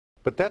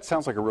But that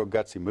sounds like a real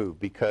gutsy move,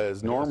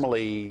 because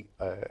normally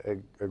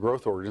a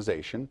growth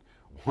organization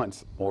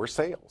wants more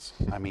sales.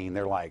 I mean,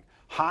 they're like,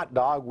 hot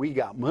dog, we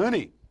got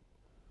money.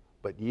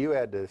 But you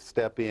had to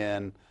step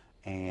in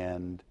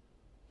and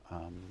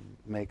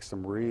make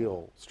some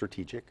real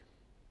strategic,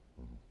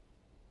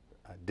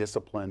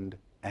 disciplined,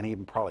 and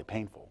even probably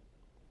painful.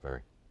 Very.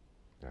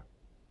 Yeah.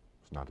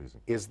 It's not easy.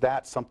 Is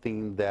that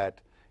something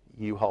that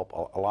you help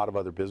a lot of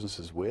other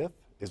businesses with?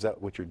 Is that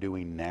what you're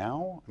doing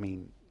now? I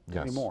mean,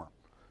 tell me more.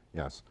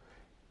 Yes.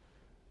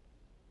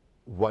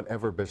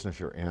 Whatever business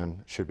you're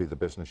in should be the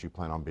business you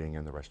plan on being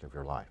in the rest of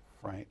your life.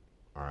 Right.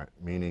 All right.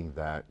 Meaning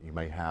that you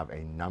may have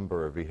a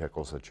number of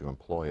vehicles that you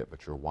employ it,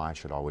 but your why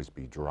should always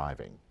be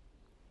driving.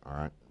 All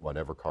right.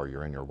 Whatever car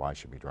you're in, your why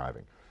should be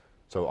driving.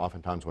 So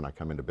oftentimes when I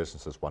come into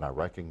businesses, what I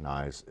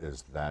recognize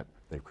is that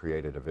they've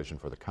created a vision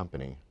for the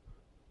company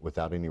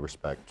without any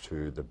respect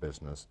to the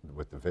business,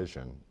 with the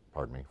vision,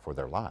 pardon me, for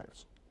their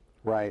lives.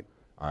 Right.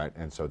 All right.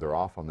 And so they're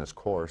off on this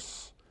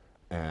course,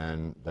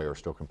 and they are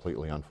still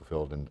completely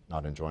unfulfilled and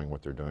not enjoying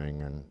what they're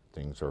doing, and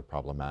things are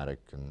problematic,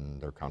 and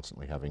they're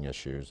constantly having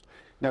issues.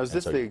 Now, is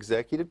this the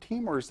executive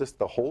team, or is this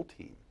the whole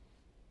team?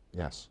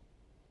 Yes.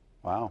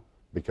 Wow.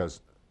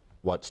 Because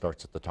what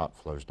starts at the top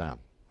flows down.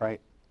 Right.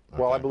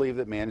 Okay. Well, I believe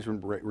that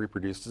management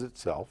reproduces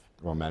itself.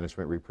 Well,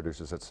 management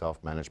reproduces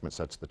itself. Management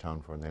sets the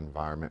tone for the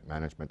environment.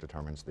 Management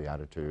determines the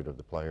attitude of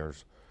the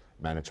players.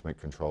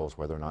 Management controls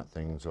whether or not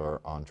things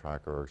are on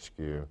track or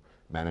askew.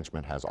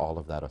 Management has all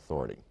of that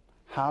authority.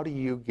 How do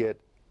you get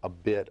a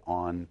bit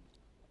on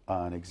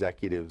an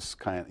executive's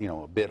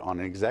a bit on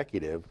an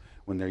executive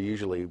when they're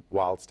usually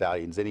wild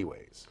stallions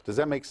anyways? Does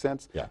that make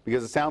sense? Yeah.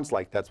 Because it sounds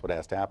like that's what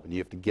has to happen. You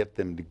have to get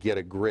them to get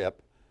a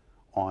grip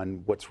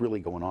on what's really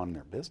going on in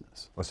their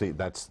business. Well, see,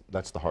 that's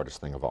the hardest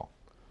thing of all,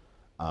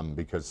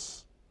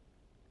 because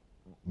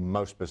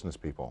most business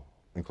people,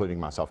 including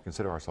myself,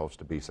 consider ourselves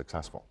to be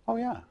successful. Oh,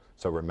 yeah.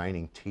 So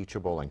remaining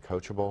teachable and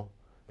coachable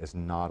is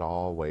not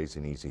always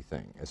an easy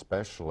thing,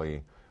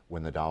 especially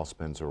when the dial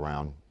spins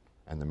around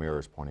and the mirror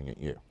is pointing at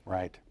you.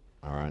 Right.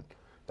 All right?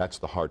 That's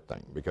the hard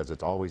thing, because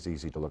it's always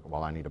easy to look,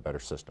 well, I need a better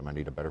system, I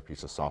need a better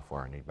piece of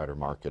software, I need better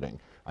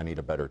marketing, I need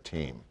a better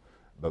team.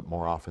 But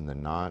more often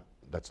than not,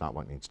 that's not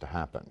what needs to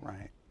happen.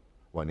 Right.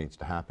 What needs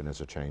to happen is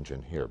a change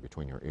in here,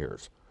 between your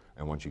ears.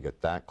 And once you get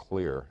that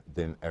clear,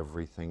 then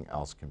everything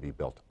else can be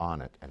built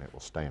on it, and it will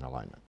stay in alignment.